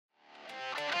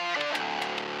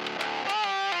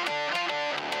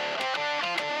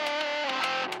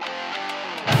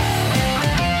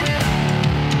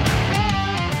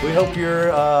We hope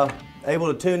you're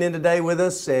able to tune in today with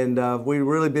us, and we've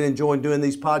really been enjoying doing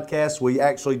these podcasts. We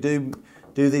actually do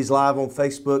these live on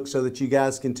Facebook so that you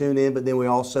guys can tune in, but then we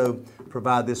also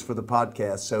provide this for the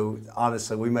podcast. So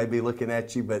honestly, we may be looking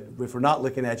at you, but if we're not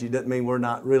looking at you, it doesn't mean we're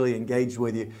not really engaged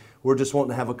with you. We're just wanting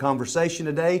to have a conversation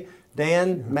today.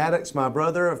 Dan Maddox, my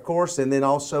brother, of course, and then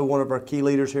also one of our key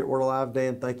leaders here at Word Alive.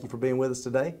 Dan, thank you for being with us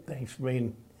today. Thanks for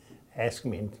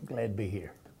asking me. I'm glad to be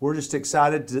here. We're just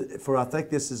excited I think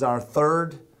this is our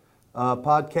third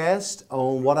podcast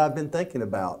on what I've been thinking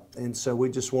about. And so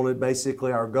we just wanted,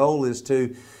 basically, our goal is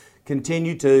to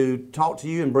continue to talk to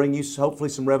you and bring you hopefully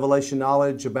some revelation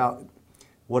knowledge about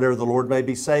whatever the Lord may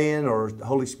be saying or the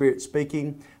Holy Spirit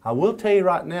speaking. I will tell you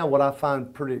right now what I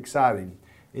find pretty exciting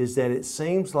is that it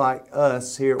seems like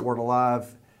us here at Word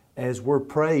Alive, as we're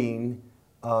praying,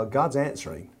 God's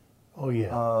answering. Oh,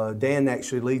 yeah. Dan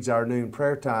actually leads our noon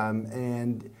prayer time,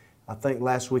 and I think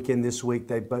last weekend, this week,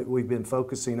 we've been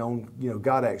focusing on,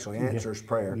 God actually answers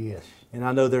prayer. Yes. And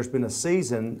I know there's been a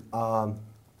season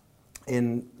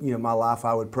in, my life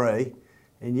I would pray,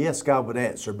 and yes, God would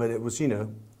answer, but it was,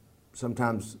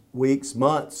 sometimes weeks,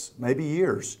 months, maybe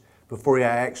years before I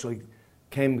actually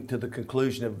came to the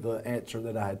conclusion of the answer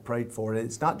that I had prayed for. And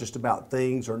it's not just about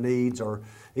things or needs or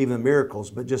even miracles,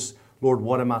 but just, Lord,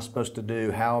 what am I supposed to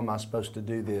do? How am I supposed to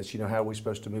do this? How are we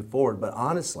supposed to move forward? But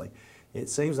honestly, it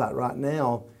seems like right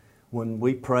now, when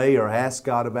we pray or ask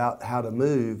God about how to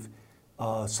move,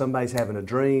 somebody's having a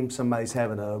dream, somebody's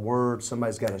having a word,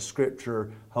 somebody's got a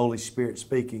scripture, Holy Spirit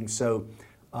speaking. So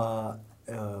I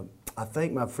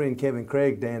think my friend Kevin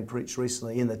Craig, Dan, preached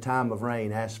recently, in the time of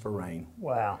rain, ask for rain.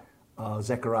 Wow.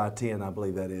 Zechariah 10, I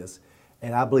believe that is.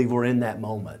 And I believe we're in that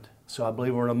moment. So I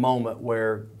believe we're in a moment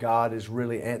where God is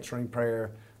really answering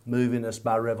prayer, moving us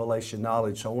by revelation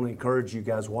knowledge. So I want to encourage you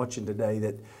guys watching today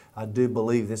that I do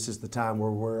believe this is the time where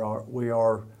we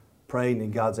are praying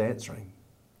and God's answering.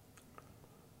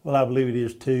 Well, I believe it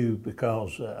is too,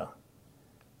 because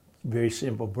very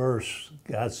simple verse.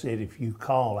 God said, if you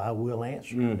call, I will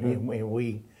answer. Mm-hmm.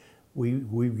 And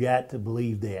we've got to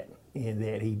believe that, and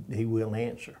that he will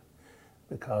answer,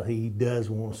 because he does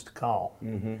want us to call.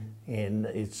 Mm-hmm. And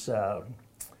it's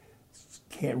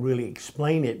can't really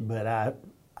explain it, but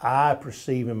I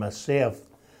perceive in myself,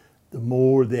 the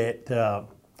more that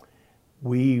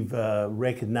we've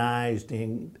recognized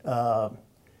and got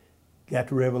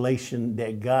the revelation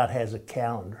that God has a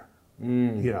calendar,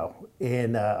 and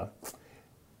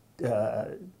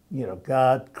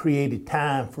God created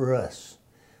time for us.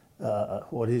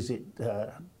 What is it?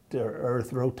 The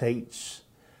earth rotates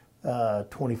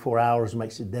 24 hours,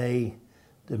 makes a day.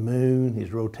 The moon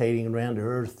is rotating around the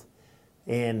earth,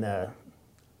 and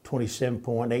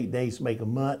 27.8 days make a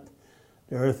month.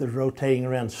 The earth is rotating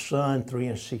around the sun,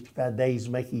 365 days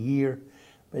make a year.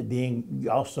 But then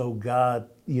also God,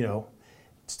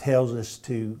 tells us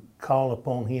to call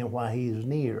upon him while he is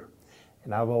near.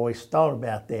 And I've always thought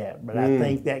about that. But I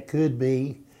think that could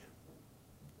be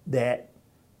that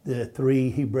the 3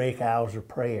 Hebraic hours of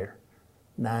prayer,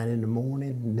 9 in the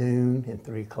morning, noon, and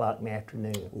 3 o'clock in the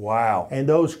afternoon. Wow. And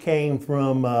those came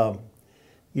from,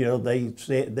 they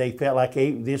said they felt like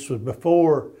this was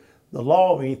before the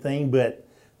law or anything, but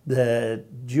the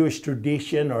Jewish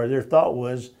tradition or their thought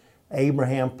was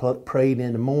Abraham prayed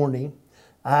in the morning,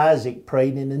 Isaac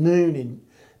prayed in the noon,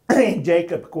 and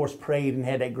Jacob, of course, prayed and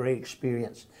had that great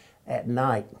experience at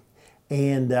night.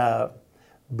 And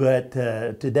but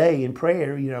today in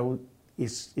prayer,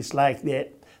 it's like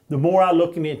that. The more I'm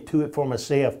looking into it for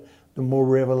myself, the more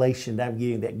revelation I'm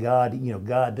getting that God,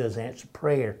 God does answer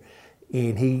prayer,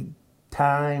 and He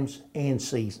times and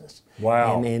seasons.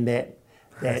 Wow. And that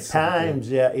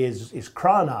times is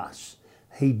chronos.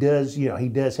 He does, He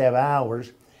does have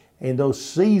hours, and those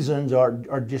seasons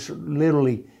are just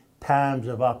literally times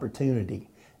of opportunity.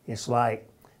 It's like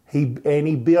He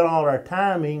built all our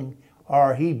timing,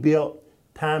 or He built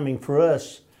timing for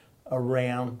us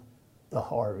around the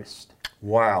harvest.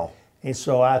 Wow. And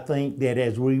so I think that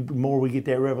as more we get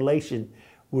that revelation,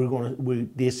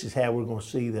 this is how we're going to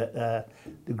see the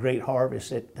great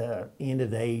harvest at the end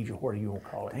of the age, or whatever you want to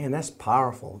call it. Man, that's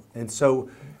powerful. And so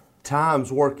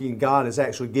time's working. God has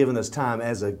actually given us time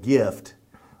as a gift.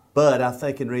 But I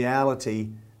think in reality,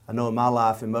 I know in my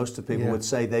life, and most of the people would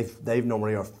say they've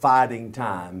normally are fighting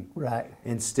time. Right.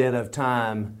 Instead of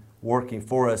time working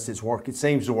for us, it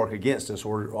seems to work against us.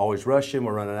 We're always rushing,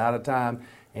 we're running out of time.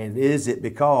 And is it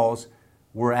because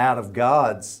we're out of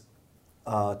God's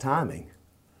timing?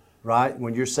 Right?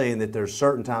 When you're saying that there's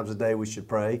certain times a day we should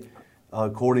pray,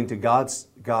 according to God's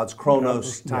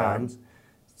chronos times.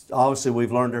 Obviously,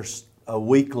 we've learned there's a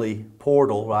weekly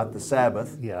portal, right? The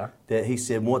Sabbath. Yeah. That He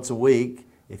said once a week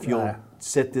if you'll Right.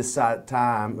 set this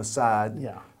time aside,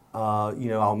 Yeah.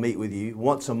 I'll meet with you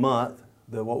once a month.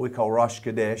 What we call Rosh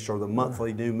Chodesh, or the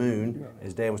monthly new moon,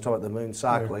 as Dan was talking about the moon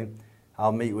cycling.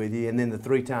 I'll meet with you, and then the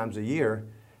 3 times a year.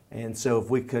 And so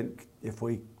if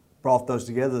we brought those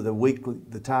together,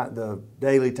 the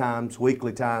daily times,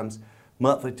 weekly times,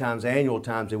 monthly times, annual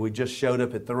times, and we just showed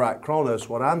up at the right chronos.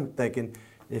 What I'm thinking,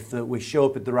 if we show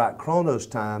up at the right chronos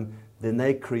time, then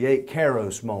they create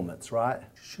kairos moments, right?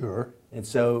 Sure. And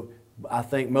so I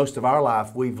think most of our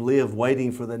life we've lived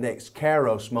waiting for the next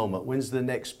kairos moment. When's the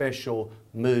next special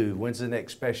move? When's the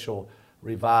next special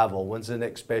revival? When's the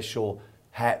next special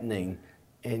happening?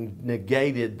 And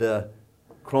negated the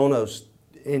chronos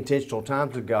intentional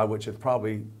times of God, which have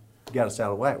probably got us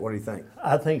out of whack. What do you think?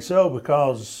 I think so,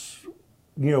 because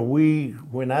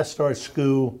when I started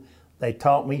school, they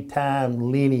taught me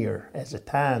time linear as a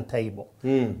timetable.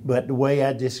 But the way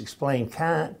I just explained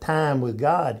time with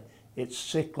God, it's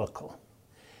cyclical.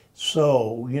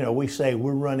 So, we say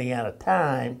we're running out of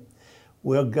time.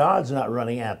 Well, God's not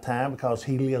running out of time because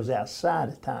he lives outside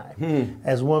of time.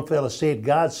 As one fellow said,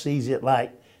 God sees it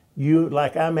like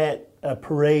I'm at a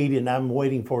parade and I'm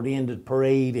waiting for the end of the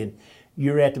parade and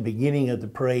you're at the beginning of the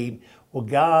parade. Well,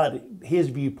 God, his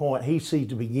viewpoint, he sees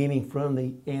the beginning from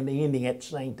the ending at the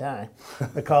same time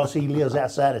because he lives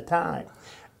outside of time.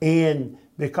 And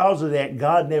because of that,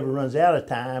 God never runs out of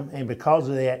time, and because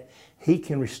of that, he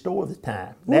can restore the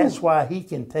time. That's why he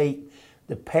can take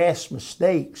the past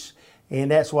mistakes,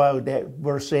 and that's why that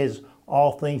verse says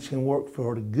all things can work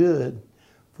for the good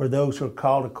for those who are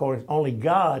called according. Only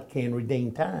God can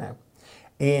redeem time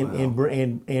and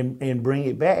bring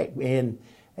it back. And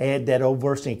add that old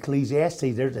verse in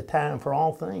Ecclesiastes, there's a time for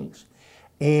all things.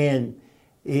 And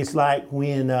it's like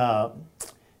when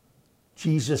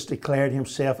Jesus declared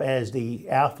himself as the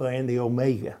Alpha and the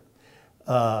Omega.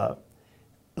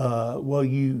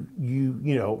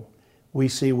 We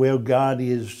see, God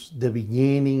is the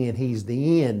beginning and he's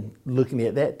the end, looking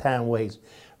at that time ways.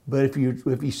 But if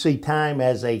you see time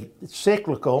as a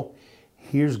cyclical,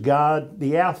 here's God,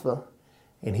 the Alpha,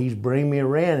 and he's bringing me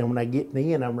around. And when I get to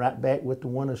the end, I'm right back with the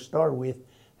one I started with,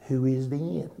 who is the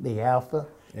end, the Alpha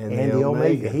and the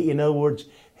Omega. In other words,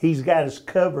 he's got us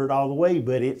covered all the way.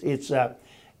 But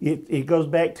it goes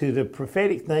back to the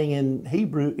prophetic thing in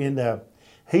Hebrew. In the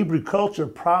Hebrew culture,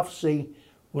 prophecy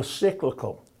was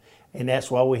cyclical. And that's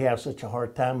why we have such a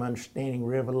hard time understanding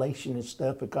Revelation and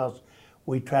stuff, because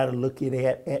we try to look at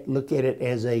it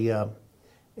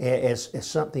as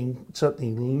something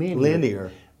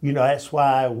linear. That's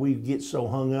why we get so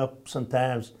hung up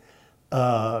sometimes.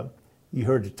 You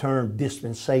heard the term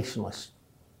dispensationalist.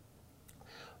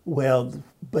 Well,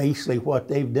 basically what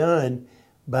they've done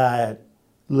by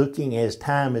looking as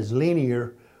time as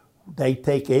linear, they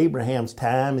take Abraham's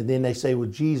time and then they say, well,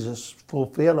 Jesus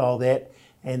fulfilled all that,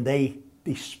 and they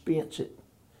dispense it.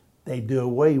 They do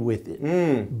away with it.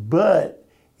 But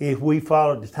if we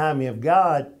follow the timing of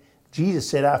God, Jesus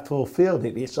said, I fulfilled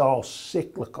it. It's all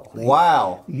cyclical.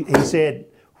 Wow. He said,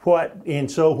 what? And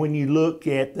so when you look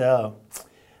at,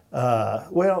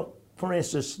 for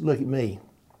instance, look at me.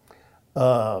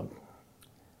 I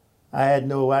had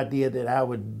no idea that I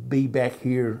would be back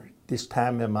here this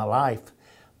time in my life,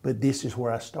 but this is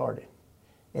where I started.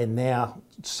 And now,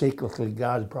 cyclically,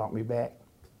 God's brought me back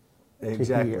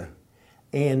Exactly. to here.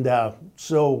 And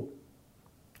so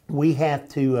we have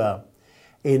to,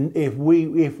 and if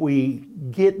we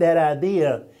get that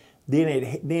idea, then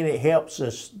it helps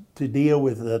us to deal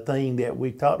with the thing that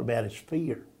we talked about, is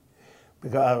fear.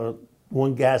 Because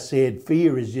one guy said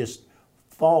fear is just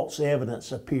false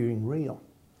evidence appearing real.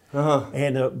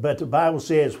 But the Bible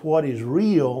says what is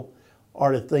real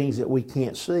are the things that we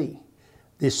can't see.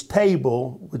 This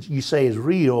table, which you say is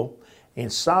real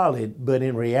and solid, but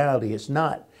in reality it's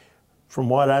not. From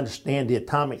what I understand, the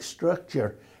atomic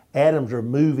structure, atoms are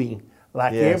moving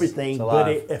like everything, but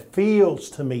it feels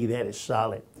to me that it's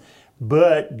solid.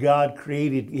 But God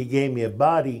he gave me a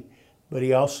body, but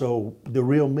he also, the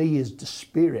real me is the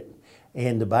spirit.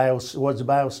 And the Bible, what does the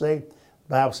Bible say? The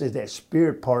Bible says that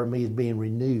spirit part of me is being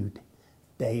renewed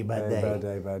day by day.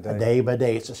 Day by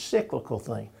day. It's a cyclical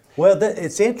thing. Well,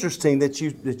 it's interesting that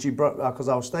you brought, because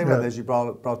I was thinking about this, you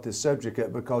brought this subject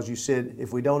up, because you said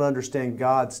if we don't understand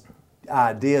God's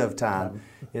idea of time,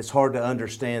 it's hard to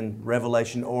understand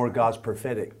Revelation or God's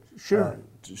prophetic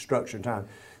structure and time.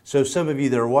 So some of you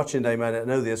that are watching today might not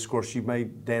know this. Of course,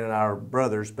 Dan and I are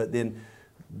brothers, but then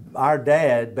our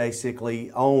dad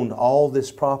basically owned all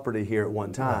this property here at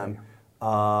one time,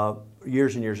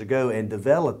 years and years ago, and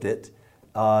developed it.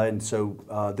 And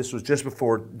so this was just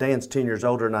before, Dan's 10 years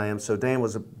older than I am, so Dan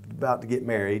was about to get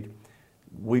married.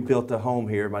 we built a home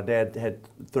here. My dad had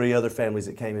 3 other families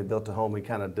that came and built a home. We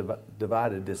kind of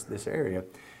divided this area.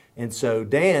 And so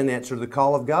Dan answered the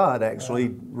call of God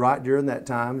actually right during that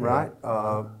time, right?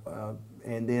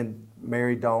 And then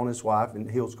married Dawn, his wife, and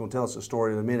Hill's going to tell us a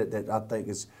story in a minute that I think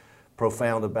is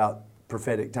profound about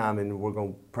prophetic time, and we're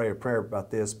going to pray a prayer about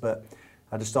this. But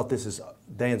I just thought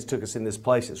Dan's took us in this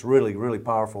place. It's really, really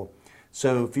powerful.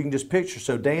 So if you can just picture,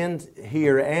 so Dan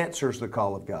here answers the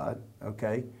call of God,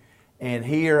 okay? And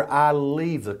here I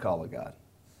leave the call of God.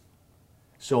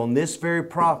 So on this very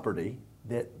property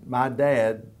that my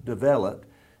dad developed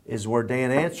is where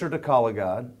Dan answered the call of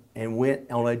God and went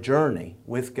on a journey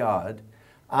with God.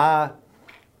 I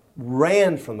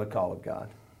ran from the call of God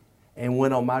and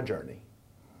went on my journey.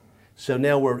 So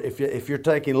now if you're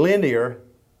taking linear,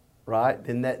 right,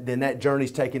 then that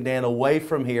journey's taking Dan away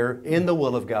from here in the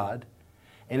will of God,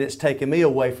 and it's taking me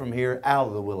away from here out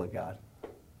of the will of God.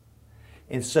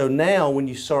 And so now when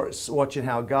you start watching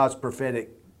how God's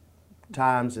prophetic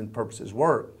times and purposes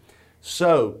work,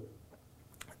 so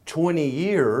 20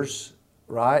 years,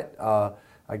 right,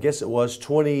 I guess it was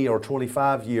 20 or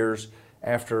 25 years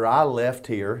after I left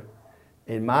here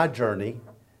in my journey,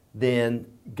 then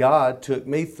God took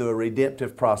me through a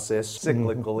redemptive process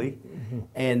cyclically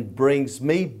and brings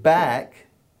me back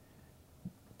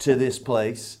to this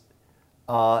place.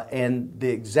 And the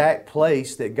exact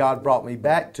place that God brought me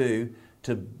back to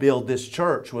build this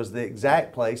church was the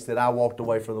exact place that I walked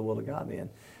away from the will of God in.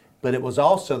 But it was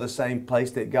also the same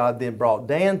place that God then brought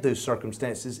Dan through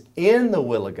circumstances in the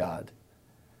will of God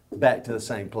back to the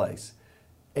same place.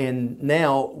 And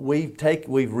now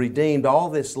we've redeemed all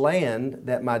this land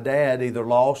that my dad either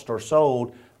lost or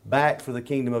sold back for the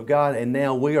kingdom of God, and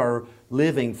now we are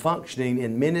living, functioning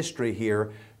in ministry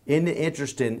here. Isn't it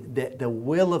interesting that the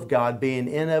will of God, being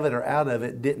in of it or out of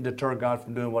it, didn't deter God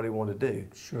from doing what He wanted to do?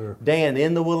 Sure. Dan,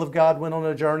 in the will of God, went on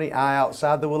a journey. I,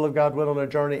 outside the will of God, went on a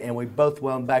journey, and we both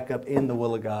wound back up in the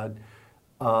will of God.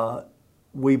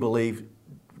 We believe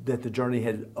that the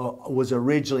journey was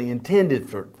originally intended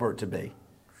for it to be.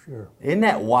 Sure. Isn't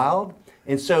that wild?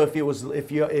 And so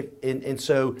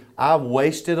so I've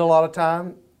wasted a lot of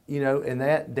time, in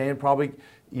that. Dan probably,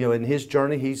 in his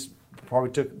journey, he's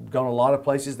probably gone a lot of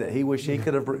places that he wished he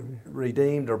could have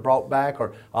redeemed or brought back,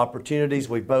 or opportunities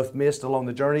we both missed along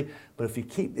the journey. But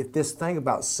if this thing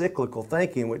about cyclical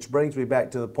thinking, which brings me back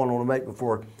to the point I want to make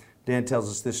before Dan tells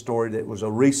us this story that was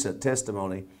a recent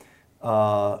testimony,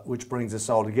 which brings us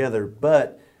all together.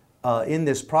 But in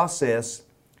this process,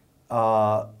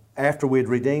 after we'd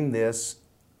redeemed this,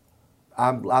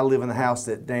 I live in the house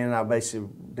that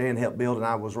Dan helped build and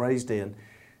I was raised in.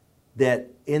 That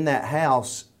in that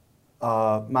house,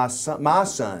 my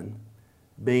son,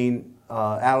 being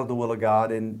out of the will of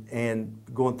God and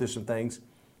going through some things,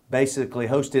 basically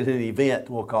hosted an event,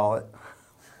 we'll call it.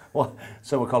 Well,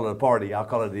 some will call it a party. I'll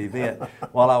call it an event.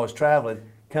 While I was traveling,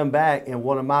 come back, and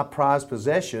one of my prized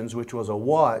possessions, which was a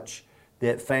watch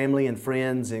that family and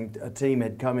friends and a team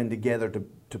had come in together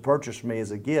to purchase for me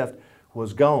as a gift,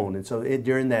 was gone. And so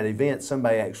during that event,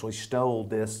 somebody actually stole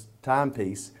this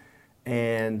timepiece,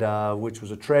 and which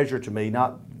was a treasure to me,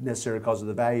 not necessarily because of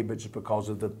the value, but just because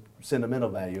of the sentimental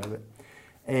value of it.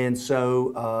 And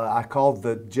so I called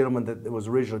the gentleman that it was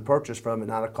originally purchased from at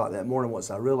 9 o'clock that morning once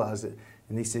I realized it.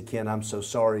 And he said, "Ken, I'm so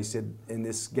sorry." He said, "In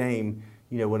this game,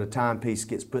 when a timepiece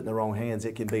gets put in the wrong hands,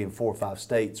 it can be in 4 or 5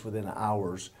 states within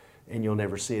hours, and you'll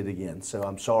never see it again. So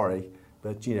I'm sorry,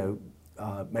 but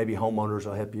maybe homeowners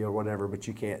will help you or whatever, but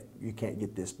you can't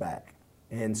get this back."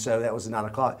 And so that was at 9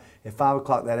 o'clock. At 5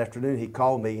 o'clock that afternoon, he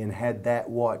called me and had that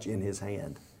watch in his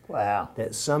hand. Wow.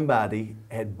 That somebody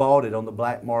had bought it on the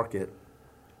black market,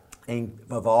 and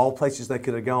of all places they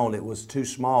could have gone, it was too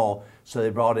small, so they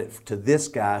brought it to this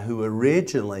guy who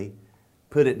originally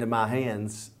put it into my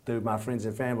hands through my friends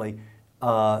and family,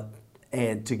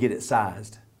 and to get it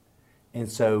sized. And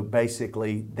so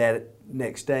basically that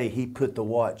next day he put the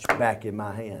watch back in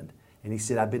my hand. And he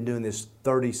said, "I've been doing this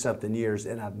 30-something years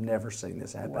and I've never seen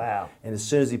this happen." Wow. And as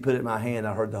soon as he put it in my hand,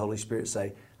 I heard the Holy Spirit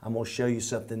say, "I'm going to show you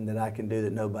something that I can do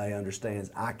that nobody understands.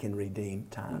 I can redeem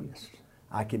time. Yes.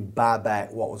 I can buy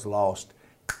back what was lost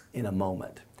in a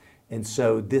moment." And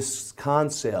so this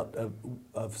concept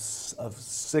of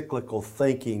cyclical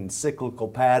thinking, cyclical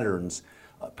patterns,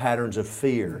 patterns of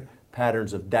fear,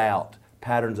 patterns of doubt,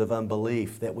 patterns of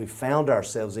unbelief that we found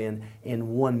ourselves in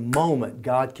one moment,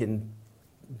 God can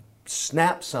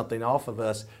snap something off of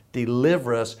us,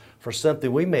 deliver us for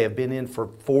something we may have been in for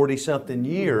 40-something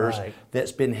years, right,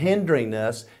 that's been hindering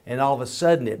us, and all of a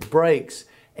sudden it breaks,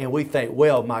 and we think,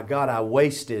 "Well, my God, I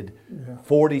wasted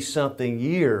 40-something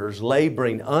years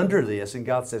laboring under this, and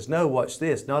God says, no, watch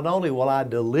this. Not only will I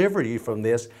deliver you from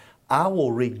this, I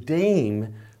will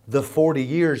redeem the 40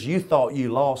 years you thought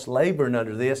you lost laboring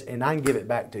under this, and I can give it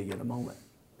back to you in a moment.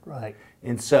 Right.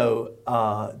 And so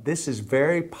this is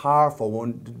very powerful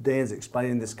when Dan's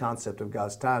explaining this concept of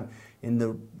God's time.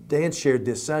 And Dan shared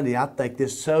this Sunday. I think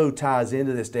this so ties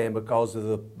into this, Dan, because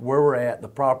of where we're at, the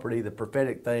property, the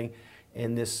prophetic thing,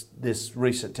 and this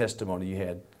recent testimony you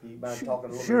had. You mind talking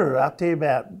a little Sure. I'll tell you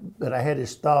about, but I had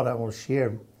this thought I want to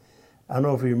share. I don't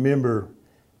know if you remember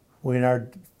when our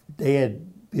dad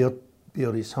built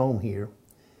his home here,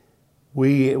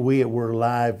 we were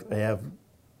alive have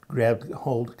grabbed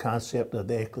hold of the concept of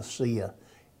the ecclesia,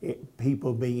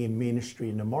 people being in ministry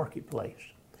in the marketplace.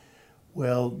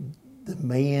 Well, the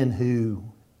man who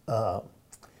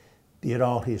did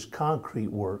all his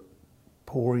concrete work,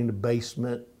 pouring the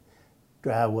basement,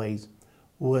 driveways,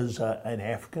 was an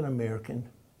African-American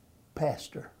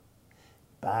pastor,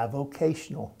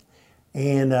 bivocational.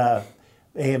 And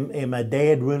my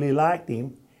dad really liked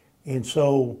him. And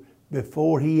so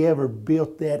before he ever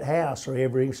built that house or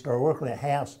ever even started working on that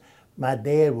house, my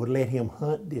dad would let him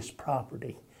hunt this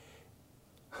property.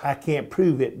 I can't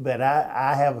prove it, but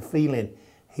I have a feeling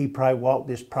he probably walked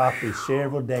this property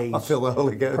several days. I feel the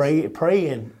Holy Ghost.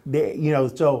 Praying, you know,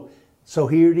 so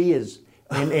here it is.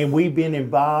 And we've been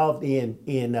involved in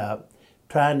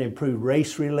trying to improve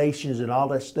race relations and all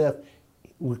that stuff.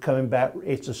 We're coming back.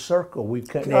 It's a circle. We've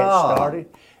cut that started,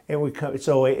 and we come.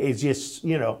 So it's just,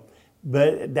 you know,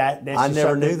 but that's. I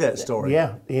never knew that story.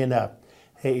 Yeah, and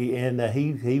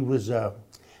he was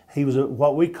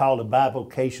what we call a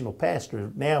bivocational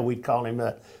pastor. Now we call him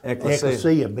a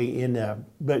ecclesia.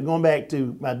 But going back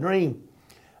to my dream.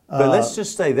 But let's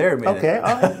just stay there a minute. Okay,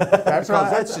 all right. That's right.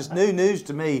 That's just new news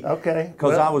to me. Okay.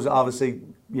 Because I was obviously,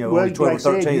 only 12 or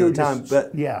 13 at the time.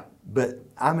 But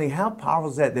I mean, how powerful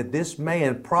is that this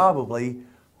man probably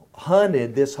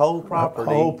hunted this whole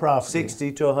property,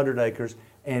 60 to 100 acres,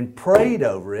 and prayed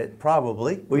over it,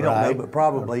 probably. We don't know, but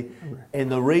probably.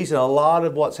 And the reason a lot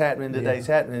of what's happening today is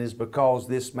happening is because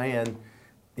this man,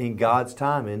 in God's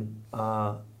timing,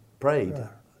 prayed.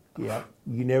 Yeah,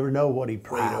 you never know what he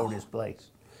prayed over this place.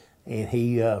 And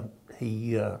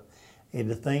and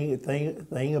the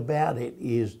thing about it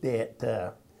is that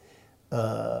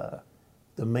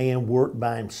the man worked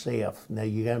by himself. Now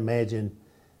you got to imagine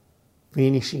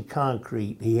finishing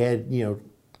concrete. He had 2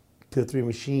 or 3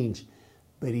 machines,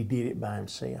 but he did it by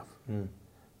himself.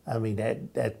 I mean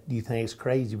that you think it's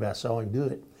crazy, but I saw him do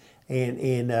it,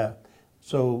 and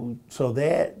so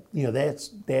that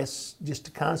that's just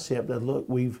a concept that look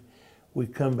we've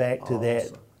come back to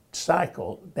that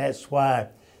cycle. That's why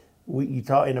you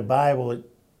talk in the Bible.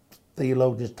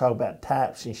 Theologians talk about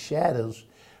types and shadows.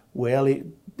 Well,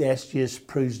 that just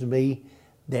proves to me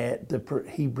that the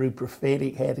Hebrew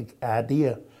prophetic had an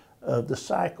idea of the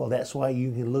cycle. That's why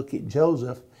you can look at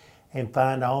Joseph and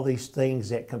find all these things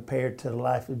that compare to the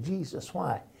life of Jesus.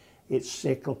 Why? It's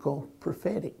cyclical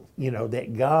prophetic.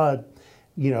 That God,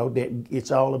 that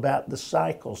it's all about the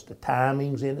cycles, the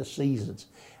timings and the seasons.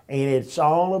 And it's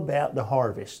all about the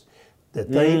harvest. The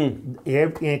thing,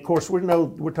 and of course we're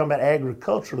talking about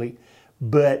agriculturally,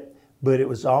 but it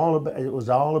was all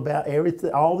about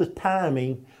everything. All the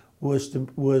timing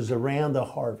was around the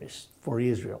harvest for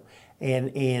Israel,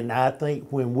 and I think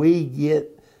when we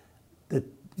get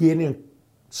in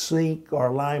sync or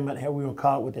alignment, however we want to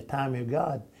call it, with the timing of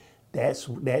God, that's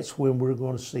when we're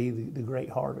going to see the great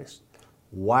harvest.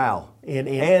 Wow. And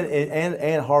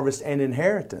harvest and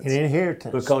inheritance. And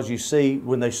inheritance. Because you see,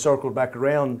 when they circled back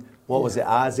around, what was it,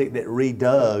 Isaac that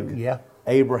redug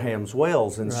Abraham's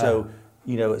wells. And so,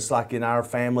 it's like in our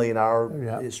family and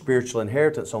our spiritual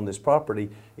inheritance on this property,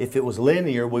 if it was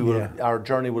linear, our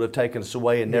journey would have taken us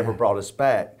away and never brought us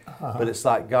back. But it's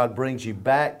like God brings you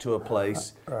back to a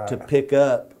place to pick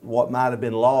up what might have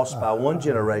been lost by one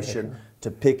generation,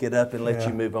 to pick it up and let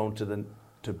you move on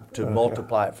to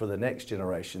multiply it for the next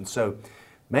generation. So,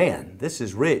 man, this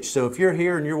is rich. So if you're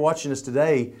here and you're watching us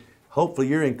today, hopefully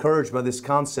you're encouraged by this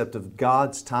concept of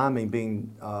God's timing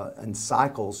being in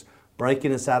cycles,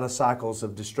 breaking us out of cycles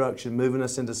of destruction, moving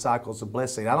us into cycles of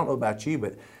blessing. I don't know about you,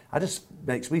 but it just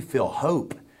makes me feel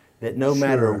hope that no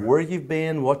matter where you've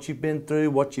been, what you've been through,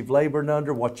 what you've labored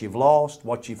under, what you've lost,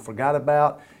 what you forgot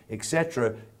about,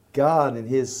 etc., God in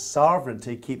His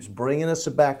sovereignty keeps bringing us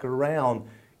back around,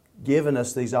 giving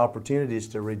us these opportunities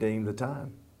to redeem the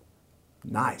time.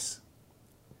 Nice.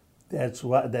 That's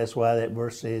why that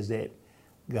verse says that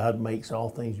God makes all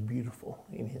things beautiful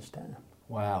in His time.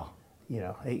 Wow.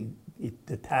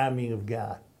 The timing of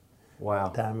God. Wow.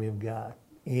 The timing of God.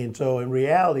 And so in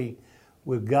reality,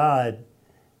 with God,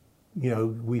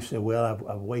 we say, well,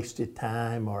 I've wasted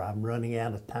time or I'm running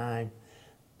out of time.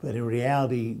 But in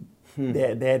reality,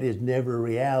 that is never a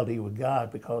reality with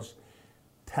God, because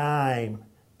time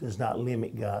does not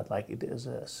limit God like it does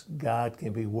us. God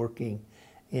can be working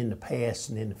in the past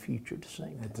and in the future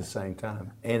at the same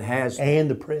time, and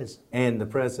the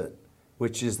present,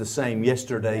 which is the same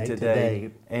yesterday, today,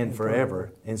 and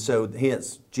forever. And so,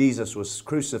 hence, Jesus was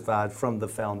crucified from the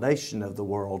foundation of the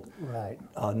world, right?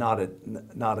 Not at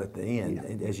the end,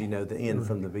 and as you know, the end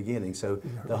from the beginning. So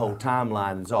the whole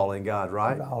timeline is all in God,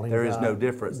 right? There is no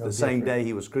difference. The same day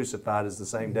He was crucified is the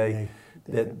same day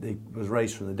that He was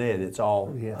raised from the dead. It's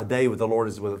all a day with the Lord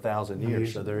is with 1,000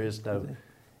 years. So there is no.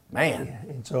 Man. Yeah,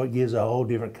 and so it gives a whole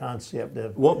different concept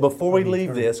of. Well, before we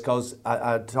leave this, because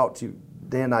I talked to you,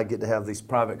 Dan and I get to have these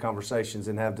private conversations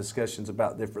and have discussions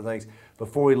about different things.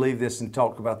 Before we leave this and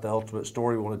talk about the ultimate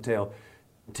story we want to tell,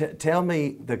 tell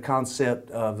me the concept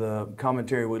of the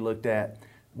commentary we looked at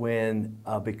when,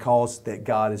 because that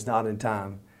God is not in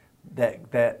time,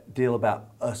 that deal about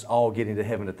us all getting to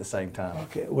heaven at the same time.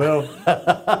 Okay, well,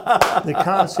 the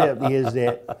concept is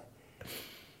that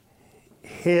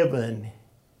heaven,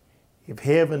 if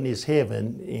heaven is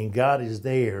heaven and God is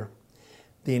there,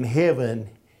 then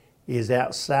heaven is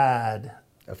outside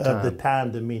of the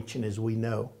time dimension as we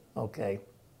know, okay?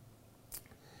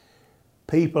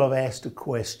 People have asked the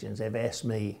questions. They've asked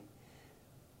me,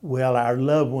 well, our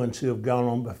loved ones who have gone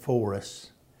on before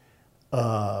us,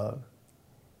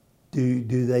 do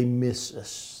they miss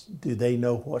us? Do they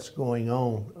know what's going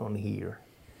on here?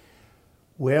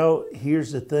 Well,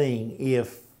 here's the thing.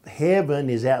 If heaven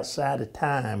is outside of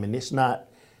time and it's not,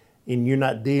 and you're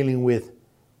not dealing with,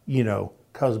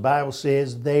 because the Bible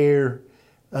says there's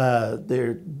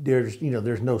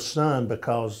no sun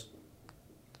because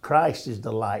Christ is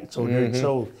the light. So,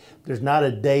 so there's not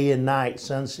a day and night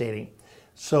sun setting.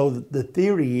 So the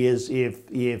theory is if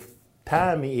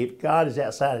God is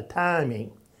outside of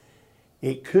timing,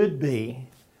 it could be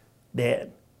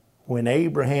that when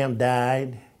Abraham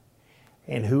died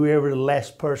and whoever the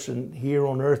last person here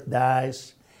on earth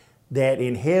dies, that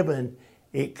in heaven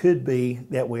it could be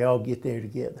that we all get there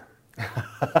together.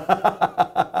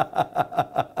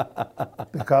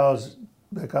 because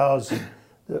in the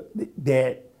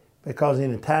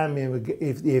time,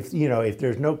 if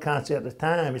there's no concept of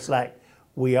time, it's like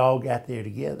we all got there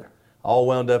together. All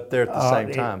wound up there at the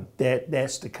same time.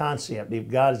 That's the concept. If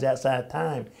God is outside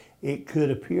time, it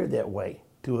could appear that way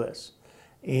to us,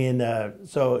 and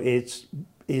so it's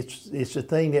a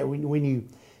thing that when you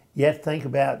have to think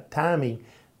about timing.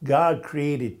 God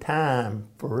created time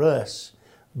for us,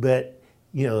 but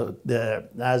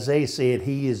Isaiah said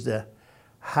He is the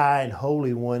high and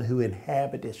holy one who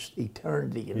inhabits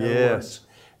eternity. In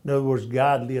other words,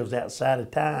 God lives outside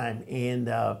of time, and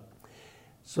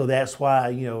so that's why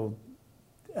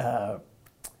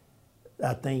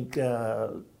I think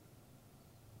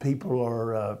people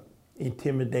are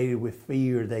intimidated with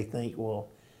fear. They think, well,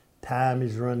 time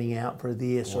is running out for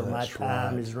this, or my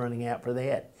time is running out for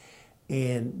that.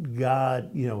 And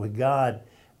God, with God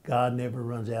never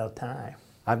runs out of time.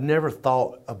 I've never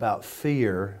thought about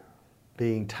fear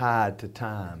being tied to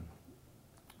time.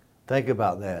 Think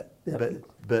about that.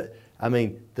 But I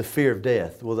mean, the fear of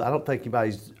death. Well, I don't think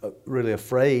anybody's really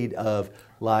afraid of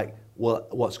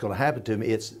what's going to happen to me.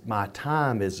 It's my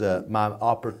time is my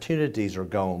opportunities are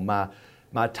gone. My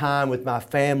time with my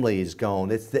family is gone.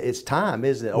 It's time,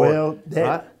 isn't it? Well,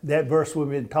 that verse we've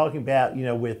been talking about,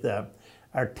 with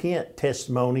our tent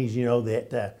testimonies,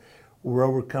 that we're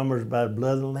overcomers by the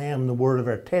blood of the Lamb and the word of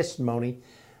our testimony.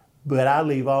 But I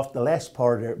leave off the last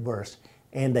part of that verse.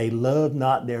 And they loved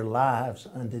not their lives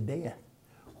unto death.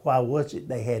 Why was it?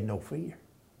 They had no fear.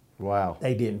 Wow.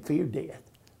 They didn't fear death.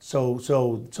 So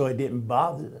it didn't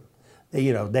bother them.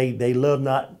 They loved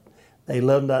not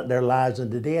their lives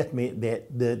unto death meant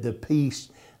that the peace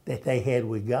that they had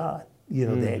with God.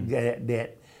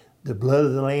 That the blood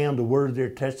of the Lamb, the word of their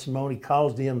testimony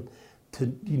caused them to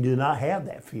do not have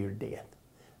that fear of death.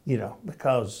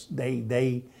 Because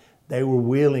they were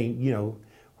willing,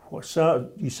 so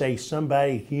you say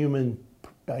somebody a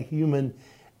human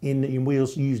and we'll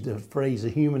use the phrase a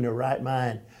human in the right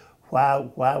mind,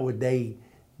 why would they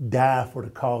die for the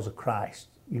cause of Christ?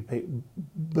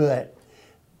 But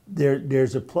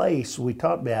there's a place we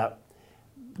talked about,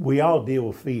 we all deal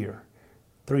with fear.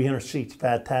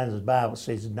 365 times the Bible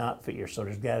says not fear, so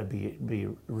there's got to be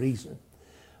a reason.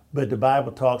 But the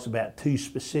Bible talks about two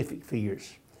specific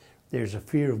fears. There's a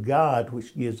fear of God,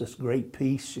 which gives us great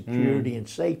peace, security, and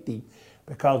safety,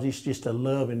 because it's just a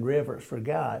love and reverence for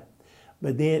God.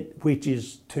 But then, which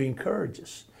is to encourage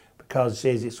us, because it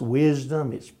says it's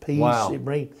wisdom, it's peace, Wow. it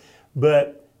brings.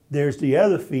 But there's the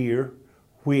other fear,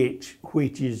 which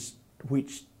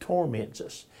torments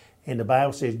us, and the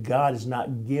Bible says God has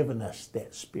not given us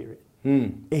that spirit,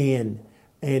 and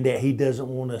that He doesn't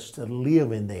want us to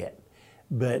live in that,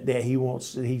 but that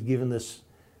He's given us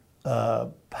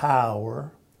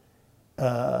power,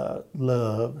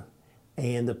 love,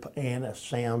 and a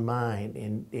sound mind,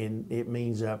 and it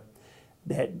means that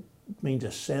means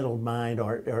a settled mind,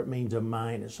 or it means a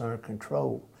mind that's under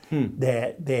control.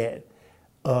 That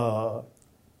I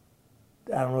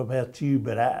don't know about you,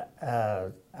 but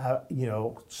I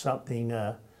something.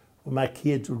 When my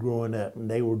kids were growing up and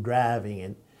they were driving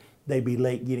and they'd be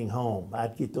late getting home,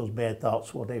 I'd get those bad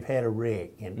thoughts. Well, they've had a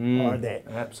wreck, or that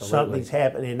absolutely. something's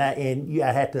happened, and I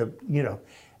had to,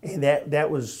 and that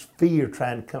was fear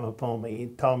trying to come upon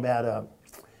me. Talking about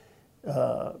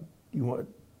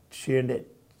sharing that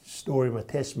story, my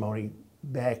testimony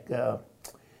back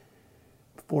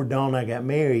before Dawn and I got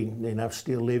married, and I'm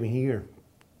still living here.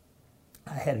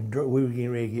 We were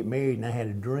getting ready to get married, and I had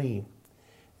a dream.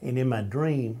 And in my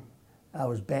dream, I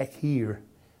was back here,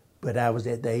 but I was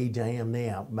at the age I am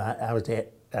now.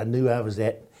 I knew I was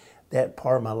at that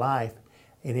part of my life.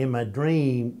 And in my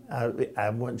dream, I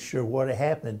wasn't sure what had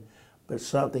happened, but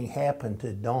something happened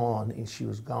to Dawn, and she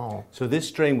was gone. So this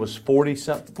stream was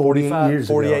 40-something,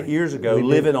 48 years ago, We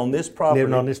living on this property.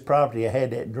 Living on this property, I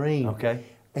had that dream. Okay.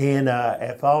 And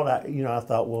I thought,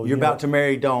 well, You're about to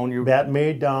marry Dawn. You're about to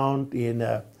marry Dawn, and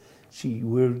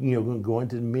we're going to go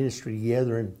into the ministry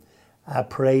together. And I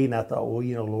prayed, and I thought, well,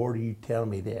 Lord, you tell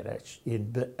me that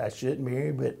I shouldn't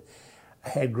marry, but I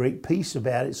had great peace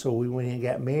about it. So we went in and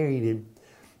got married.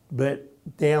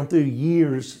 But down through the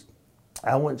years,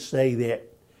 I wouldn't say that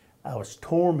I was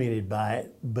tormented by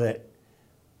it, but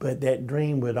that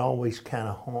dream would always kind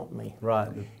of haunt me.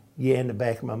 right. Yeah, in the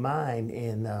back of my mind,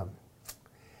 and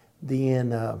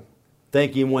then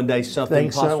Thinking one day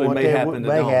something possibly one may day happen to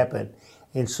may Dawn. happen.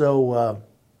 And so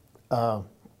a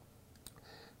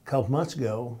couple months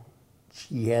ago,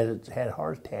 she had a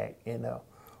heart attack and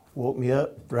woke me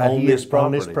up right On here this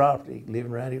on this property. property,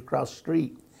 living right here across the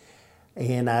street.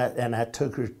 And I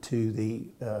took her to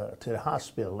the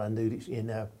hospital. I knew that,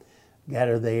 and got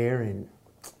her there, and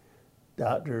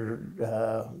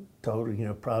doctor told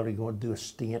her, probably going to do a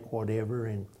stent, whatever.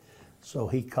 And so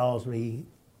he calls me,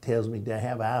 tells me to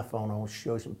have an iPhone on,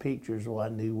 show some pictures. Well, I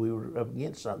knew we were up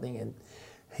against something, and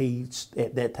he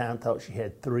at that time thought she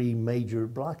had 3 major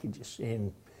blockages,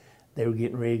 and they were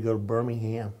getting ready to go to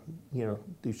Birmingham,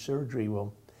 do surgery.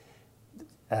 Well,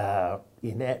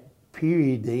 in that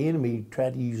period, the enemy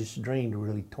tried to use this dream to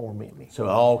really torment me. So it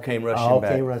all came rushing back. All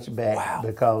came rushing back. Wow.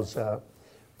 Because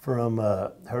from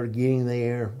her getting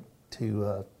there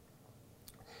to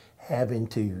having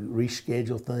to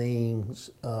reschedule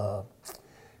things,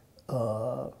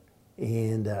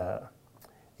 and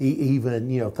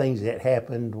even things that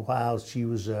happened while she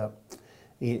was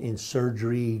in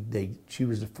surgery. She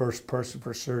was the first person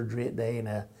for surgery that day, and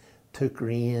I took her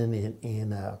in,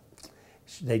 and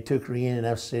they took her in, and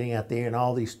I was sitting out there, and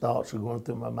all these thoughts were going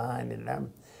through my mind, and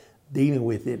I'm dealing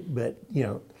with it. But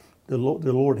the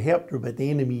Lord helped her, but the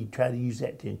enemy tried to use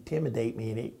that to intimidate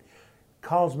me, and it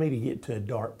caused me to get to a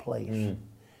dark place.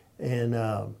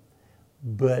 And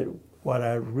but what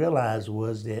I realized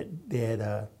was that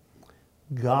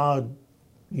God,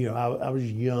 I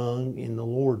was young in the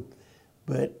Lord,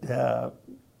 but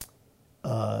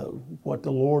what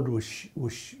the Lord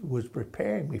was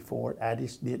preparing me for, I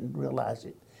just didn't realize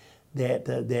it. That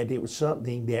it was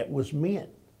something that was meant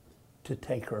to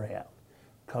take her out,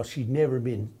 because she'd never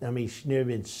been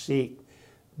sick,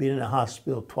 been in the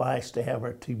hospital twice to have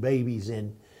her 2 babies,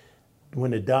 and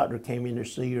when the doctor came in to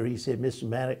see her, he said, "Mrs.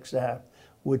 Maddox, I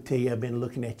would tell you I've been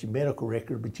looking at your medical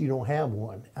record, but you don't have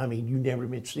one. You've never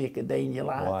been sick a day in your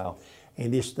life." Wow.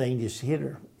 And this thing just hit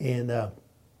her. And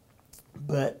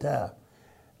but the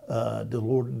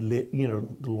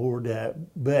Lord,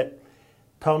 but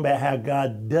talking about how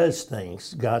God does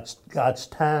things, God's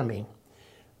timing,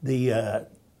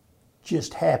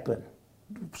 just happened.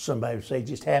 Somebody would say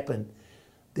just happened.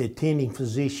 The attending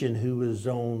physician who was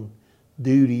on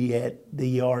duty at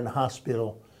the ER in the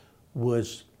hospital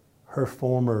was her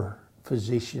former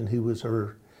physician, who was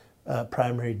her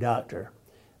primary doctor.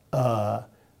 The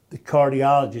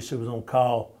cardiologist who was on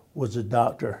call was a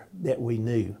doctor that we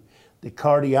knew. The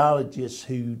cardiologist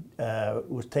who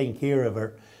was taking care of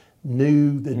her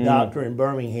knew the doctor in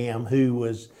Birmingham, who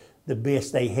was the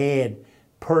best they had,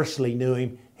 personally knew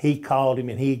him. He called him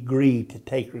and he agreed to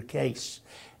take her case.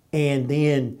 And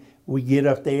then we get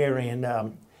up there, and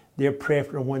they're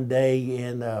prepping her one day,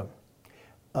 and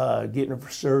getting her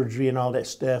for surgery and all that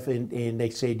stuff, and they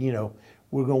said,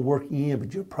 we're going to work you in,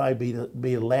 but you'll probably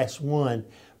be the last one.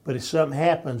 But if something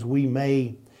happens, you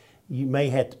may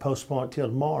have to postpone it till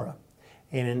tomorrow.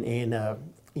 And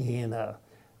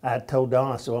I told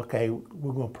Dawn, I said, okay,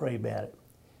 we're going to pray about it.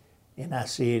 And I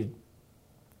said,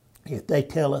 if they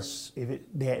tell us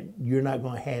that you're not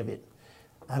going to have it,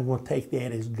 I'm going to take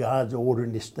that as God's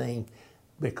ordering this thing,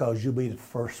 because you'll be the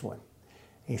first one.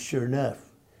 And sure enough,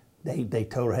 they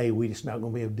told her, hey, we're just not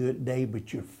going to be able to do it today,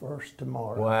 but you're first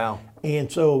tomorrow. Wow.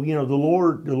 And so, the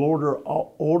Lord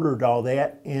ordered all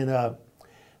that. And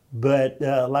but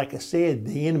like I said,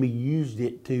 the enemy used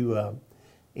it to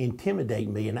intimidate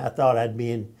me, and I thought I'd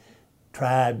been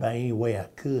tried by any way I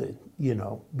could,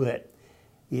 But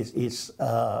it's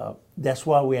that's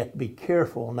why we have to be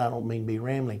careful, and I don't mean to be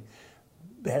rambling.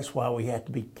 That's why we have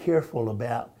to be careful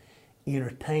about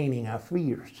entertaining our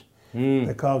fears.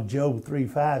 Because Job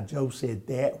 3:5, Job said,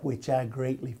 that which I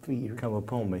greatly feared Come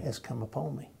upon me. has come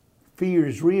upon me. Fear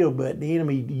is real, but the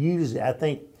enemy uses it. I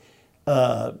think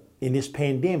in this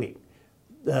pandemic,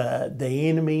 the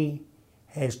enemy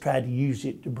has tried to use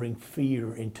it to bring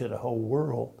fear into the whole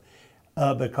world,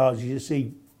 because you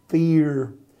see,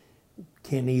 fear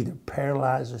can either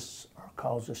paralyze us or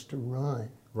cause us to run.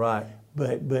 Right.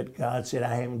 But God said,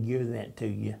 I haven't given that to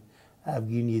you. I've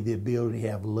given you the ability to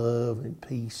have love and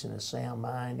peace and a sound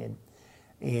mind.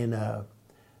 And I've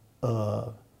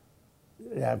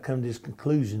come to this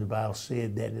conclusion. The Bible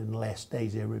said that in the last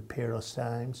days there will be perilous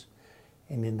times.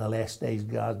 And in the last days,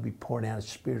 God will be pouring out His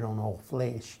Spirit on all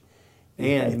flesh.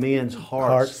 And men's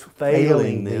hearts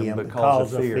failing them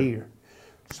because of fear.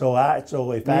 So I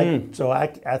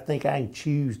think I can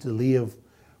choose to live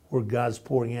where God's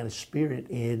pouring out His Spirit,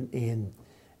 and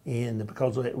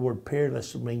because of that word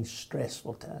perilous means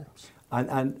stressful times.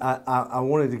 I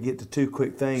wanted to get to two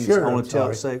quick things. Sure, I want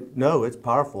to sorry. no, it's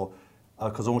powerful,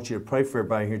 because I want you to pray for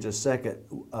everybody here in just a second.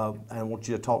 And I want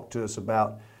you to talk to us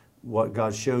about what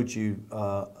God showed you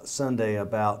Sunday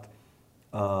about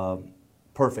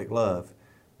perfect love.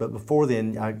 But before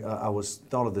then, I was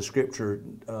thought of the scripture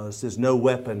says, "No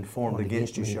weapon formed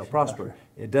against you shall prosper."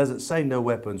 It doesn't say no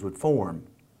weapons would form.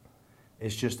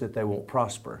 It's just that they won't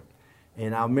prosper.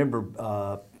 And I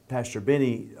remember Pastor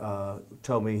Benny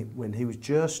told me when he was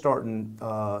just starting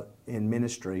in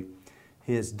ministry,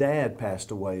 his dad passed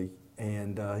away,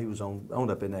 and he was on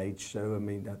up in age. So I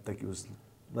think it was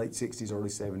late 60s, early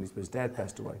 70s, but his dad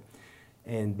passed away.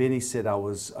 And Benny said, I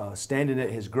was standing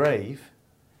at his grave,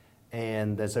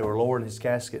 and as they were lowering his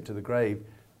casket to the grave,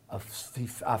 I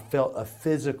felt a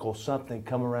physical something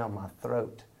come around my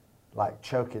throat, like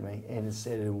choking me, and it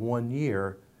said, in 1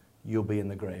 year, you'll be in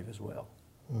the grave as well.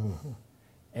 Mm-hmm.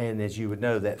 And as you would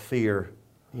know, that fear,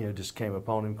 just came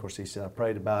upon him. Of course, he said, I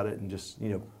prayed about it and just,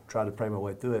 tried to pray my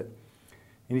way through it.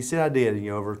 And he said, I did,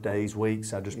 over days,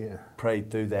 weeks, I just prayed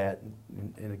through that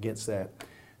and against that.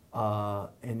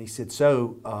 And he said,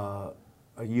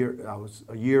 a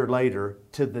year later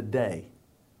to the day,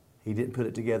 he didn't put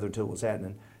it together until it was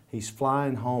happening. He's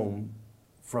flying home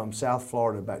from South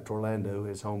Florida back to Orlando,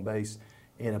 his home base,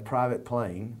 in a private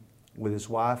plane with his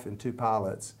wife and 2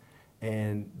 pilots,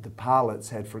 and the pilots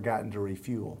had forgotten to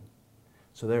refuel.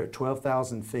 So they're at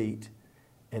 12,000 feet,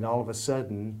 and all of a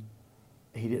sudden,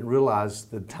 he didn't realize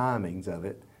the timings of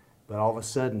it, but all of a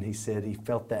sudden he said he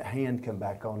felt that hand come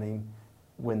back on him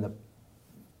when the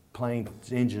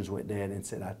plane's engines went dead, and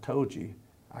said, I told you,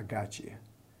 I got you.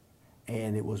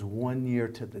 And it was 1 year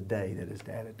to the day that his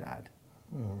dad had died.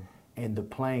 Mm. And the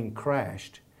plane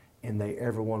crashed, and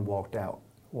everyone walked out.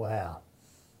 Wow.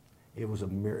 It was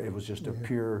it was just a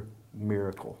pure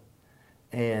miracle.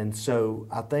 And so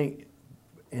I think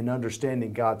in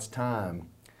understanding God's time,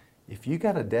 if you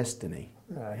got a destiny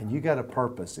and you got a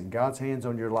purpose and God's hands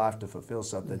on your life to fulfill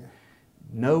something,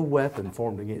 no weapon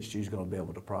formed against you is going to be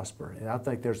able to prosper. And I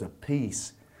think there's a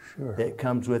peace that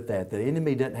comes with that. The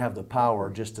enemy doesn't have the power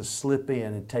just to slip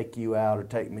in and take you out or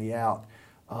take me out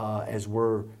as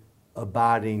we're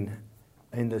abiding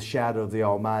in the shadow of the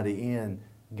Almighty in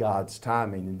God's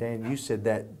timing. And Dan, you said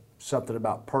that something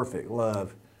about perfect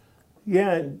love.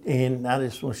 Yeah, and I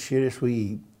just want to share this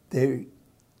with you.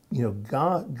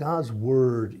 God's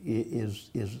word is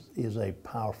a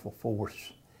powerful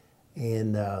force.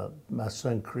 And my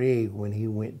son Craig, when he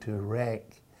went to Iraq,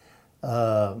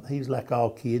 he was like all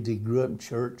kids. He grew up in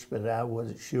church, but I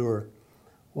wasn't sure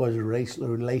what his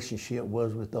relationship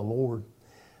was with the Lord.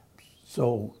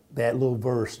 So that little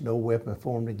verse, no weapon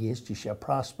formed against you shall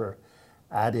prosper,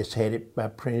 I just had it, I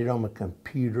printed it on my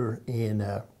computer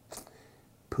and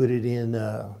put it in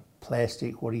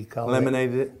plastic, what do you call it?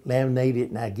 Laminated it? Laminated it,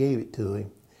 and I gave it to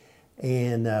him.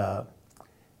 And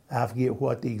I forget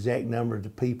what the exact number of the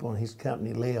people in his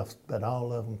company left, but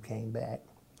all of them came back.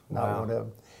 Not Wow. one of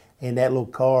them. And that little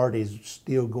card is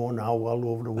still going all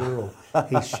over the world.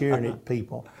 He's sharing it to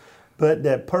people. But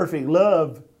that perfect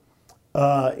love,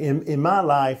 in my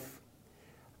life,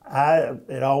 I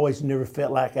had always never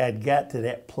felt like I'd got to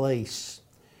that place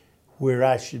where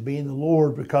I should be in the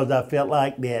Lord, because I felt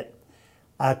like that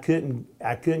I couldn't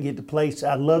get the place.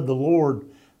 I loved the Lord,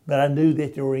 but I knew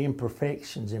that there were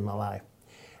imperfections in my life.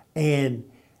 And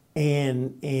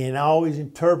I always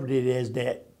interpreted it as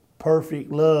that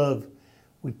perfect love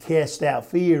would cast out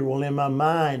fear. Well, in my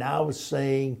mind, I was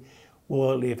saying,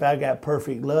 well, if I got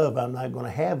perfect love, I'm not going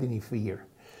to have any fear.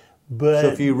 But So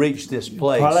if you reach this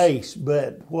place,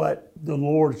 but what the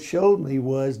Lord showed me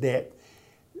was that,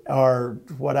 or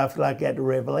what I feel like I got the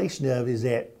revelation of, is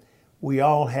that we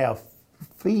all have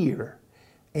fear.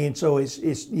 And so it's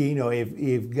you know,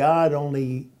 if God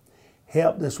only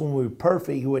helped us when we were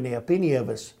perfect, He wouldn't help any of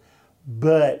us.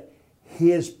 But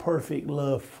His perfect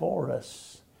love for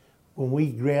us, when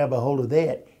we grab a hold of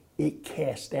that, it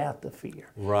casts out the fear.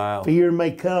 Wow. Fear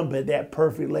may come, but that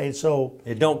perfect love. So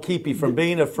it don't keep you from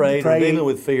being afraid or dealing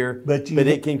with fear, but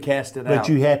it can cast it out. But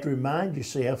you have to remind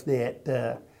yourself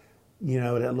that, you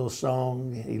know, that little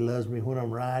song, He loves me when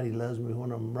I'm right, He loves me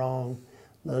when I'm wrong,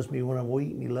 loves me when I'm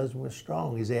weak, and He loves me when I'm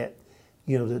strong. Is that,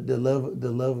 you know, the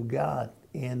love of God,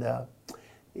 and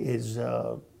is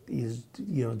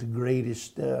you know, the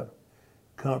greatest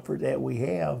comfort that we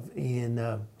have,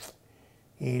 and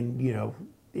you know,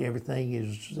 everything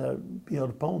is built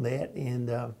upon that, and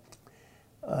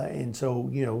so,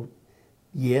 you know,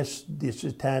 yes, this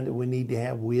is a time that we need to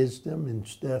have wisdom and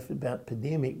stuff about the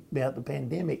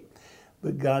pandemic,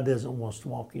 but God doesn't want us to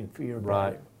walk in fear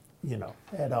about it, you know,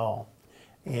 at all.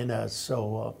 And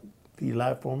so, if you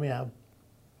like for me,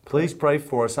 please pray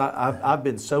for us. I've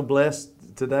been so blessed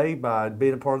today by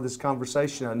being a part of this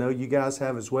conversation. I know you guys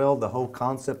have as well, the whole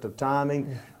concept of timing.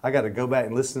 Yeah. I got to go back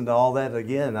and listen to all that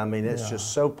again. I mean, it's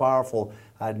just so powerful.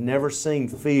 I'd never seen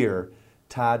fear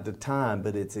tied to time,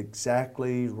 but it's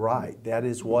exactly right. That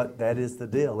is the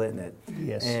deal, isn't it?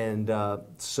 Yes. And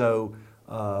so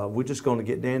we're just going to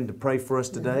get Dan to pray for us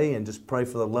today, and just pray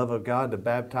for the love of God to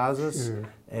baptize us,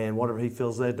 and whatever He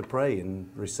feels led to pray, and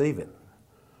receive it.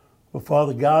 Well,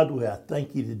 Father God, I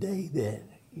thank You today that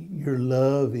Your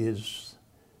love is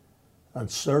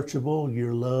unsearchable.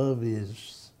 Your love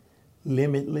is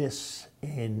limitless,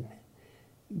 and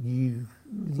You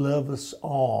love us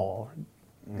all.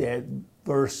 That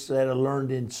verse that I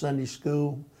learned in Sunday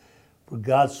school, for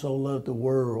God so loved the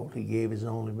world, He gave His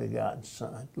only begotten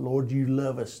Son. Lord, You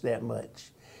love us that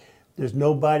much. There's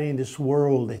nobody in this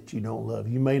world that You don't love.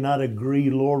 You may not agree,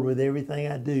 Lord, with everything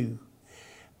I do,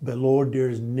 but Lord,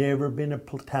 there's never been a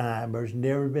time, there's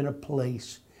never been a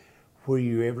place where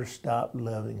You ever stopped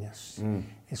loving us. And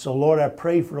so, Lord, I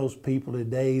pray for those people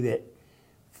today that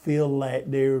feel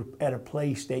like they're at a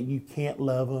place that You can't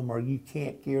love them or You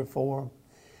can't care for them.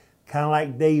 Kind of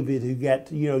like David, who got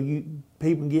to, you know,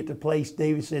 people get to a place,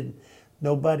 David said,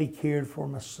 nobody cared for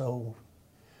my soul.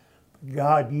 But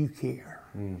God, You care.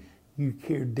 You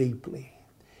care deeply.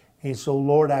 And so,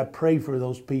 Lord, I pray for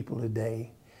those people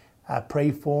today. I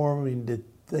pray for them in the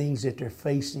things that they're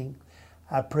facing.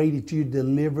 I pray that You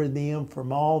deliver them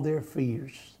from all their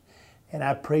fears. And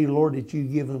I pray, Lord, that You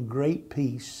give them great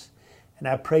peace. And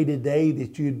I pray today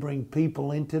that You'd bring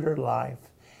people into their life.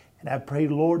 And I pray,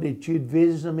 Lord, that You'd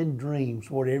visit them in dreams,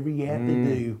 whatever You have to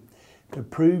do to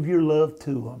prove Your love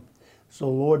to them. So,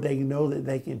 Lord, they know that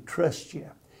they can trust You.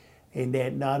 And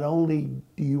that not only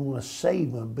do You want to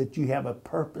save them, but You have a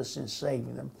purpose in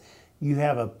saving them. You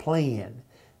have a plan.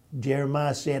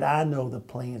 Jeremiah said, I know the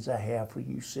plans I have for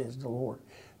you, says the Lord.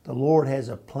 The Lord has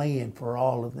a plan for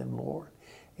all of them, Lord.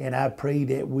 And I pray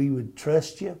that we would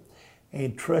trust You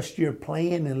and trust Your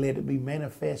plan and let it be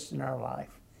manifest in our life.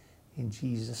 In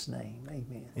Jesus' name,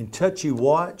 amen. And touchy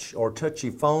watch or touchy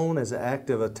phone as an act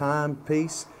of a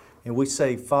timepiece. And we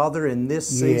say, Father, in this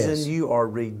season, You are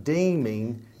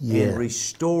redeeming and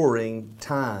restoring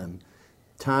time.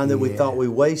 Time that we thought we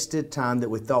wasted, time that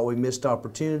we thought we missed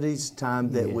opportunities,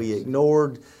 time that we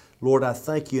ignored. Lord, I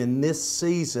thank You in this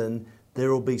season,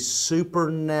 there will be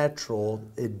supernatural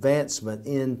advancement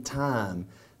in time.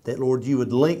 That, Lord, You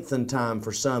would lengthen time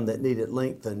for some that need it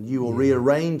lengthened. You will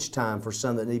rearrange time for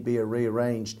some that need to be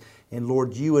rearranged. And,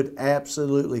 Lord, You would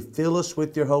absolutely fill us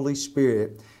with Your Holy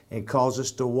Spirit and cause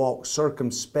us to walk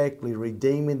circumspectly,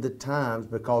 redeeming the times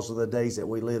because of the days that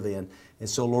we live in. And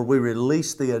so, Lord, we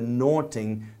release the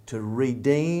anointing to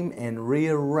redeem and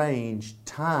rearrange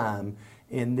time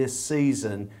in this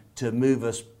season to move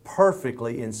us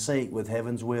perfectly in sync with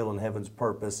heaven's will and heaven's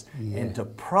purpose, and to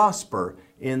prosper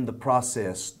in the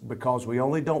process, because we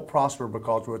only don't prosper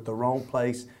because we're at the wrong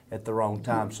place at the wrong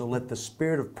time. So let the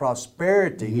spirit of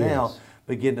prosperity now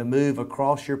begin to move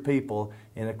across your people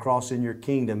and across in your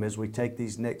kingdom as we take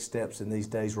these next steps in these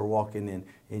days we're walking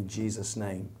in Jesus'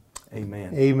 name.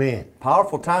 Amen. Amen.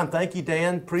 Powerful time. Thank you,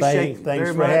 Dan. Appreciate it Thanks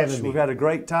very for much. having me. We've had a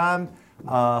great time.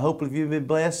 Hopefully you've been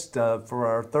blessed for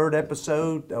our third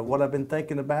episode of what I've been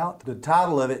thinking about. The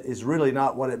title of it is really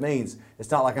not what it means.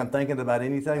 It's not like I'm thinking about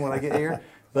anything when I get here,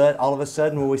 but all of a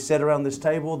sudden when we sit around this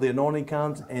table, the anointing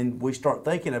comes and we start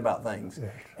thinking about things.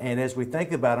 And as we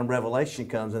think about them, revelation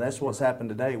comes, and that's what's happened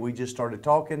today. We just started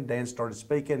talking, Dan started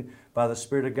speaking by the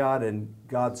Spirit of God, and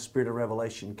God's Spirit of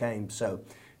revelation came. So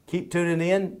keep tuning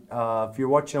in. If you're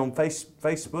watching on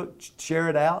Facebook, share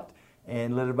it out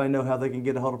and let everybody know how they can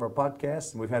get a hold of our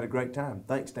podcast. And we've had a great time.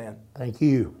 Thanks, Dan. Thank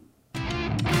you.